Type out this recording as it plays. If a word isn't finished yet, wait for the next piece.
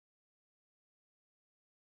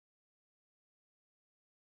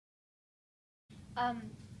Um,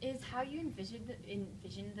 is how you envisioned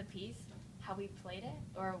the piece how we played it,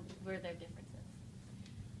 or were there differences?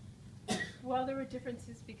 Well, there were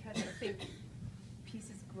differences because I think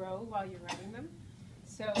pieces grow while you're writing them.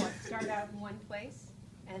 So I start out in one place,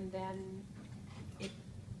 and then it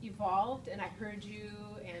evolved, and I heard you,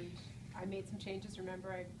 and I made some changes.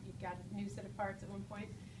 Remember, you got a new set of parts at one point.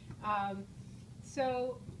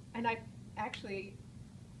 And I actually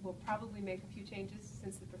will probably make a few changes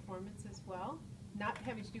since the performance as well. Not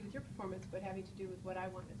having to do with your performance, but having to do with what I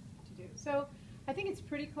wanted to do. So I think it's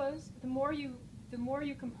pretty close. The more you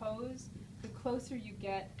compose, the closer you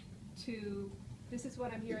get to, this is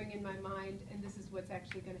what I'm hearing in my mind, and this is what's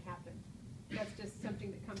actually going to happen. That's just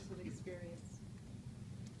something that comes with experience.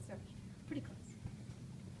 So, pretty close.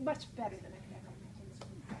 Much better than I could ever imagine.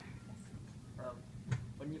 Yes.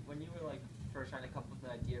 When you were like first trying to come up with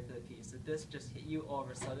an idea for the piece, did this just hit you all of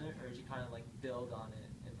a sudden, or did you kind of like build on it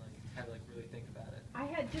and like have to like really think about it? I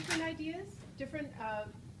had different ideas, different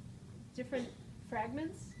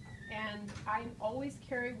fragments, and I always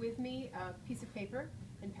carry with me a piece of paper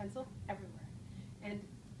and pencil everywhere. And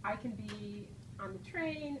I can be on the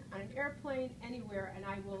train, on an airplane, anywhere, and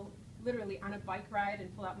I will literally on a bike ride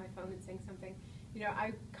and pull out my phone and sing something. You know,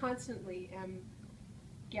 I constantly am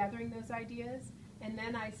gathering those ideas, and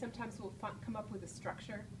then I sometimes will come up with a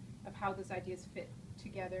structure of how those ideas fit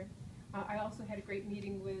together. I also had a great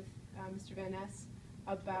meeting with Mr. Van Ness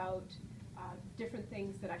about different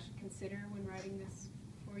things that I should consider when writing this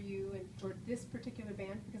for you and for this particular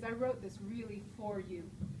band, because I wrote this really for you.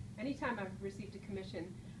 Anytime I've received a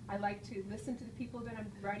commission, I like to listen to the people that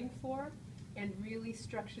I'm writing for and really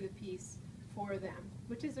structure the piece for them,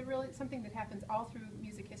 which is something that happens all through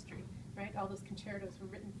music history, right? All those concertos were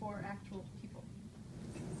written for actual people.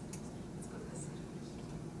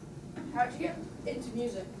 How did you get into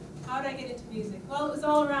music? How did I get into music? Well, it was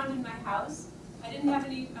all around in my house. I didn't have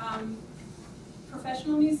any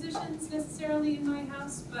professional musicians necessarily in my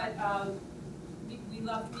house, but we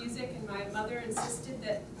loved music, and my mother insisted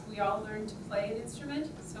that we all learn to play an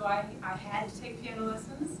instrument, so I had to take piano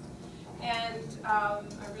lessons, and I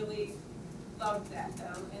really loved that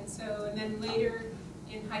though. And then later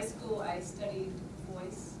in high school I studied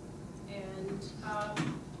voice, and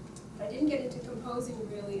I didn't get into composing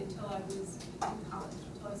really until I was in college,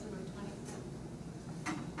 until I was in my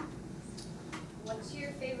 20s. What's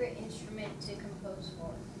your favorite instrument to compose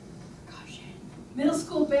for? Gosh, middle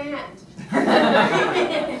school band.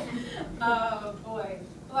 Oh boy.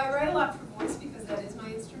 Well, I write a lot for voice because that is my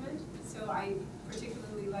instrument, so I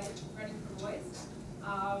particularly like writing for voice.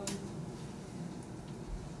 I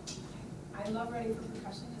love writing for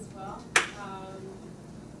percussion as well.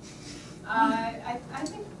 I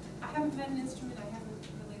think I haven't met an instrument I haven't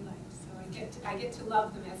really liked, so I get to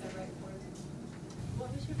love them as I write for them.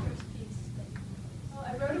 What was your first piece? Well,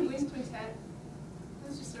 I wrote a wind quintet. It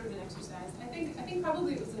was just sort of an exercise. I think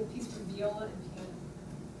probably it was a piece for viola and piano.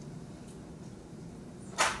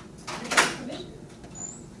 Commission.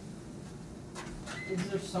 Is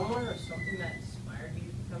there someone or something that inspired you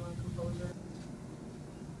to become a composer?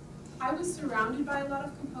 I was surrounded by a lot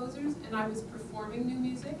of composers, and I was performing new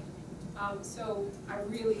music. So I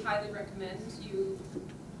really highly recommend you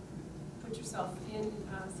put yourself in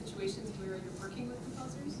situations where you're working with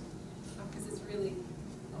composers, because it's really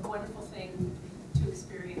a wonderful thing to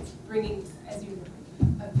experience, bringing, as you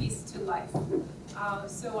know, a piece to life.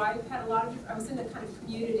 So I had a lot of, I was in a kind of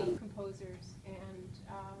community of composers, and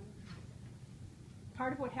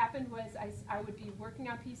part of what happened was I would be working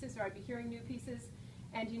on pieces, or I'd be hearing new pieces,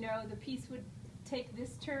 and you know, the piece would take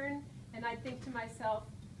this turn, and I'd think to myself,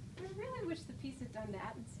 I really wish the piece had done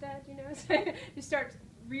that instead, you know? So you start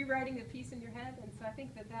rewriting the piece in your head, and so I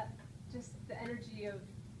think that just the energy of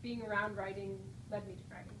being around writing led me to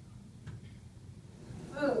writing.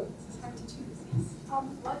 Oh, this is hard to choose, yes.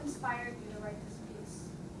 What inspired you to write this piece?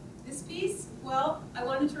 This piece, well, I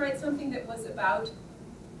wanted to write something that was about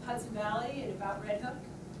Hudson Valley and about Red Hook,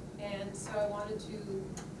 and so I wanted to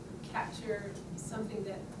capture something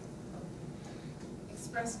that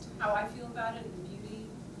expressed how I feel about it and the beauty.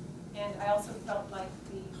 And I also felt like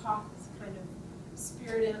the hawk is kind of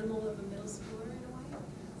spirit animal of a middle schooler in a way.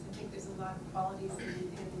 So I think there's a lot of qualities in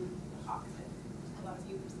the hawk that a lot of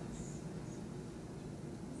you possess.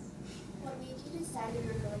 What made you decide you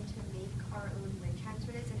were going to make our own wind chimes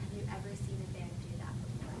for this, and have you ever seen a band do that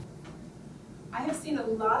before? I have seen a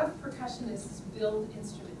lot of percussionists build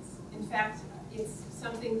instruments. In fact, it's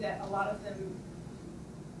something that a lot of them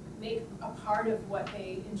make a part of what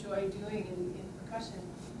they enjoy doing in percussion.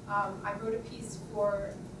 I wrote a piece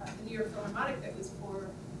for the New York Philharmonic that was for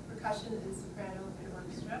percussion and soprano and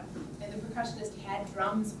orchestra, and the percussionist had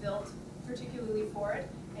drums built particularly for it.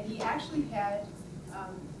 And he actually had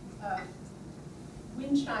a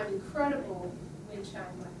wind chime, incredible wind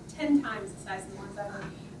chime, like 10 times the size of the ones I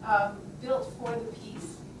had, built for the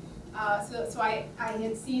piece. So I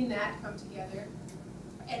had seen that come together.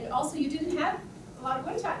 And also you didn't have a lot of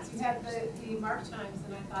wind chimes. You had the mark chimes,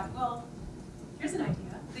 and I thought, well, here's an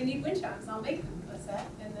idea. They need wind chimes. I'll make them a set,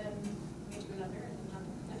 and then made you another, and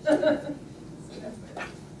another. So that's where that.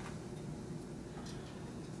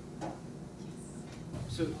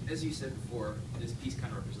 So, as you said before, this piece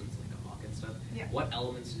kind of represents like a hawk and stuff. Yeah. What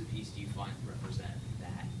elements of the piece do you find represent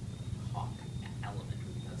that hawk element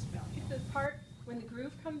that's valuable? The part when the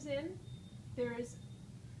groove comes in, there's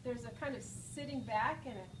a kind of sitting back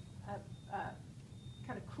and a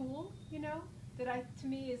kind of cool, you know, that to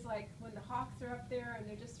me is like when the hawks are up there and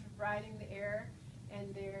they're just sort of riding the air,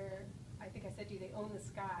 and I think I said to you, they own the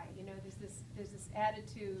sky. You know, there's this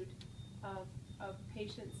attitude of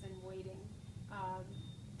patience and waiting.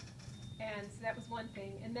 And so that was one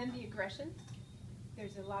thing. And then the aggression.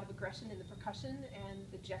 There's a lot of aggression in the percussion and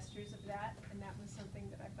the gestures of that, and that was something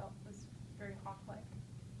that I felt was very hawk-like.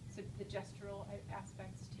 So the gestural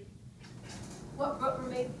aspects too.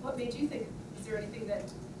 What made you think? Is there anything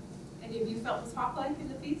that any of you felt was hawk-like in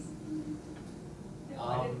the piece? No,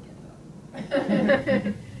 I didn't get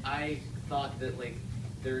that. I thought that like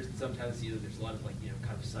there's sometimes there's a lot of like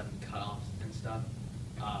kind of sudden cutoffs and stuff,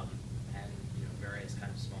 and various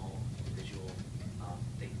kind of small visual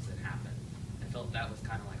things that happen. I felt that was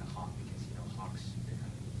kind of like a hawk because hawks they're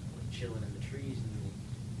kind of like chilling in the trees and they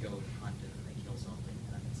go and hunt and then they kill something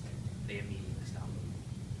and then it's like they immediately stop moving.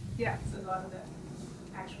 Yeah, so a lot of the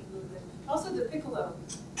actual movement. Also the piccolo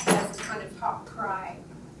has a kind of hawk cry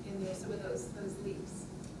in there, some of those leaps,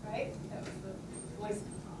 right? That was the voice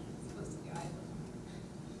component, supposed to be idle.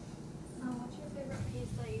 What's your favorite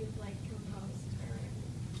piece that you've like composed?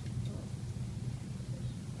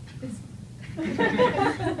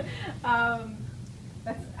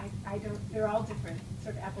 I don't. They're all different,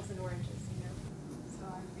 sort of apples and oranges, you know. So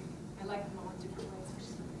I think I like them all in different ways for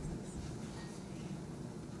different reasons.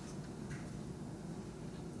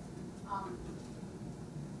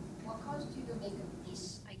 What caused you to make a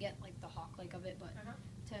piece? I get like the hawk-like of it, but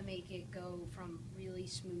to make it go from really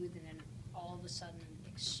smooth and then all of a sudden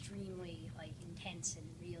extremely like intense and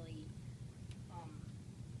really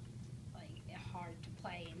like hard to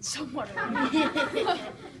play and somewhat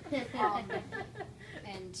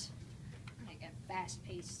and like a fast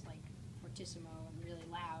pace like fortissimo and really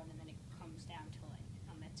loud, and then it comes down to like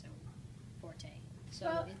a mezzo forte. So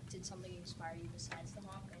Well, did something inspire you besides the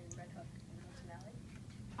hawk and Red Hook and Hudson Valley?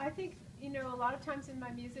 I think a lot of times in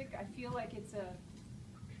my music, I feel like it's a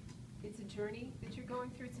journey that you're going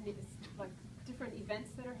through. It's like different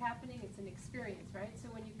events that are happening. It's an experience, right? So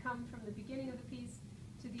when you come from the beginning of the piece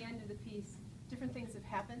to the end of the piece, different things have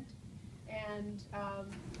happened, and I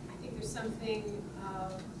think there's something.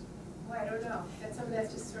 I don't know. That's something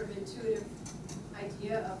that's just sort of intuitive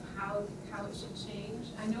idea of how it should change.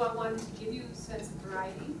 I knew I wanted to give you a sense of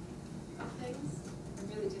variety of things. I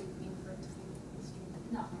really didn't mean for it to be extreme.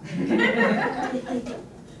 No.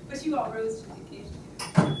 But you all rose to the occasion.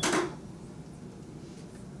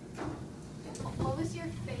 What was your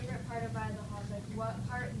favorite part of Ride the Hawk? Like, what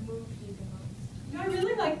part moved you the most? I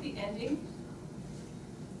really like the ending.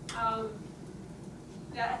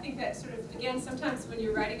 I think that sort of, again, sometimes when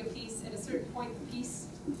you're writing a piece, at a certain point the piece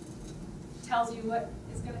tells you what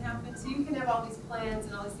is going to happen. So you can have all these plans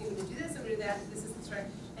and all these things, I'm going to do this, I'm going to do that, this is the story,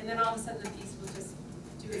 and then all of a sudden the piece will just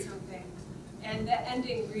do its own thing. And that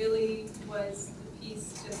ending really was the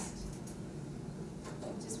piece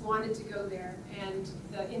just wanted to go there, and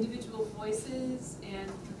the individual voices and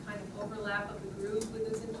the kind of overlap of the groove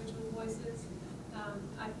with those individual voices.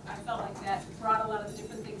 I felt like that brought a lot of the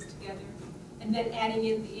different things together. And then adding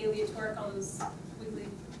in the aleatoric, all those wiggly,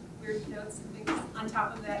 weird notes and things on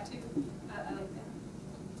top of that too. I like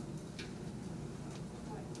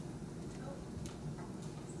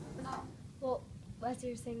that. Well, as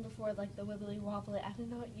you were saying before, like the wibbly wobbly, I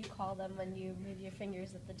don't know what you call them when you move your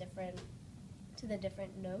fingers at the different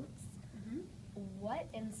notes. Mm-hmm. What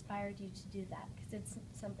inspired you to do that? Because it's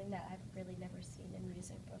something that I've really never seen in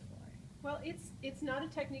music before. Well, it's not a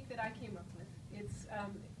technique that I came up with. It's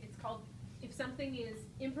called, if something is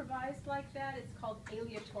improvised like that, it's called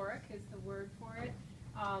aleatoric is the word for it.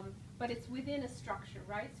 But it's within a structure,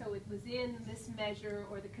 right? So it was in this measure,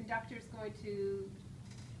 or the conductor's going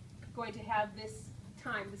to have this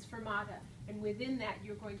time, this fermata, and within that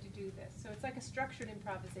you're going to do this. So it's like a structured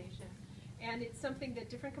improvisation. And it's something that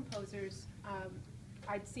different composers,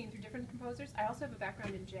 I've seen through different composers. I also have a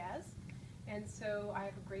background in jazz, and so I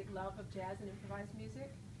have a great love of jazz and improvised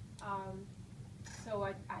music. So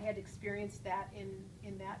I had experienced that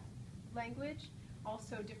in that language.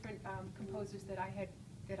 Also, different composers that I had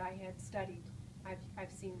studied.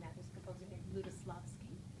 I've seen that. There's a composer named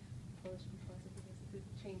Ludoslavsky, Polish composer who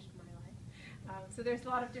changed my life. So there's a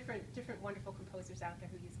lot of different wonderful composers out there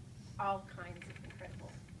who use all kinds of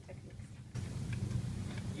incredible techniques.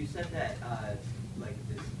 You said that like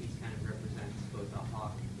this piece kind of represents both a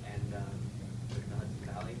hawk and like the Hudson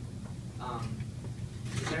Valley.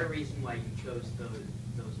 Is there a reason why you chose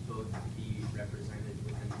those both to be represented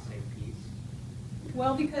within the same piece?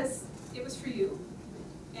 Well, because it was for you,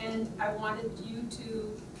 and I wanted you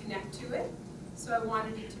to connect to it. So I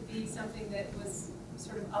wanted it to be something that was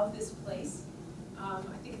sort of this place. I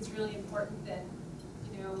think it's really important that,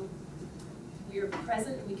 you know, we are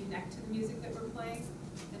present and we connect to the music that we're playing.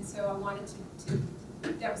 And so I wanted to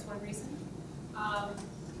that was one reason.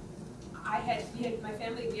 My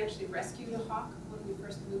family, we actually rescued a hawk when we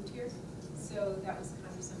first moved here. So that was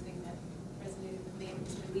kind of something that resonated with me. It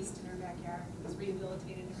was released in our backyard. It was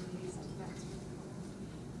rehabilitated and released. That was really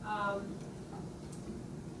cool.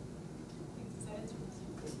 Does that answer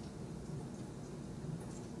your question?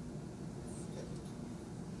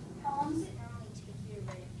 How long does it normally take you to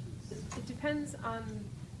write a piece? It depends on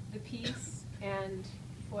the piece, and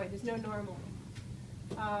boy, there's no normal.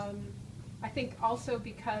 I think also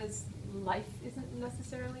because life isn't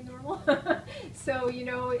necessarily normal. So, you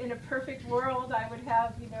know, in a perfect world, I would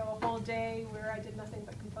have, you know, a whole day where I did nothing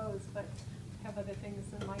but compose, but I have other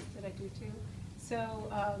things in life that I do too. So,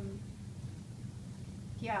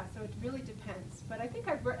 yeah, so it really depends. But I think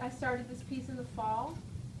I started this piece in the fall,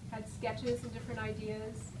 had sketches and different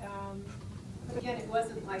ideas. But again, it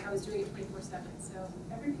wasn't like I was doing it 24/7, so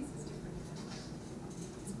every piece is different.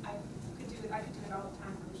 I could do it all the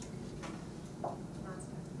time. I wish I could do it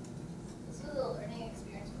nonstop. This was a learning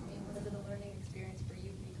experience for me. Was it a learning experience for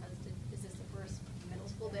you? Because is this the first middle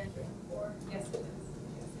school band before? Yes, it is.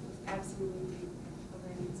 Yes, it was absolutely a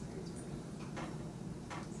learning experience for me.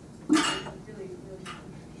 So, it was really, really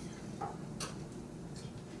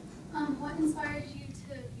fun. What inspired you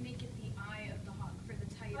to make it the eye of the hawk for the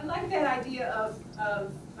title? I like that idea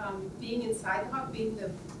of being inside the hawk, being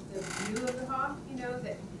the view of the hawk, you know,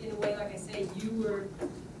 that in a way, like I say, you were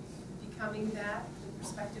becoming that, the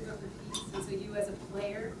perspective of the piece, and so you as a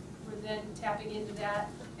player were then tapping into that,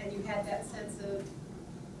 and you had that sense of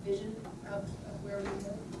vision of where we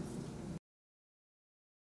live.